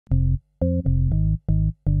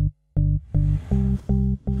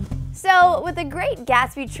So, with the Great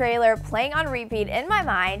Gatsby trailer playing on repeat in my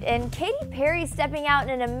mind and Katy Perry stepping out in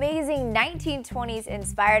an amazing 1920s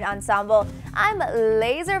inspired ensemble, I'm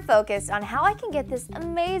laser focused on how I can get this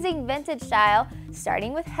amazing vintage style,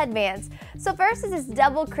 starting with headbands. So first is this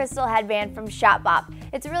double crystal headband from Shopbop.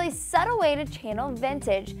 It's a really subtle way to channel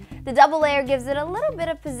vintage. The double layer gives it a little bit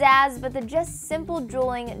of pizzazz, but the just simple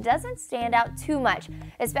jeweling doesn't stand out too much,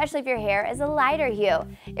 especially if your hair is a lighter hue.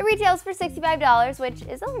 It retails for $65, which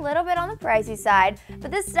is a little bit on the pricey side,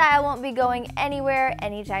 but this style won't be going anywhere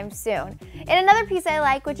anytime soon. And another piece I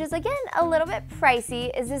like, which is again a little bit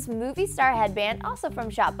pricey, is this movie star headband, also from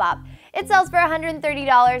Shopbop. It sells for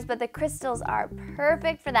 $130, but the crystals are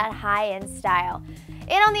perfect for that high-end style.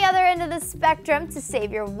 And on the other end of the spectrum, to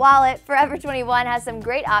save your wallet, Forever 21 has some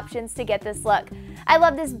great options to get this look. I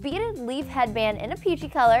love this beaded leaf headband in a peachy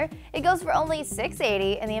color. It goes for only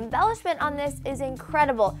 $6.80, and the embellishment on this is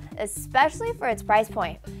incredible, especially for its price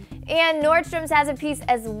point. And Nordstrom's has a piece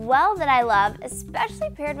as well that I love, especially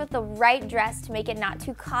paired with the right dress to make it not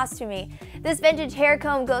too costumey. This vintage hair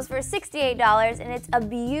comb goes for $68, and it's a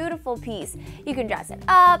beautiful piece. You can dress it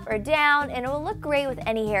up or down, and it will look great with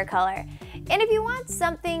any hair color. And if you want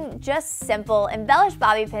something just simple, embellished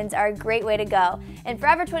bobby pins are a great way to go. And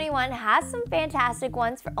Forever 21 has some fantastic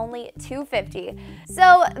ones for only $2.50.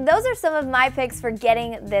 So those are some of my picks for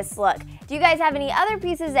getting this look. Do you guys have any other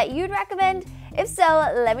pieces that you'd recommend? If so,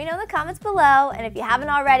 let me know in the comments below. And if you haven't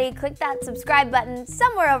already, click that subscribe button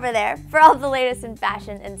somewhere over there for all the latest in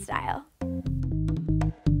fashion and style.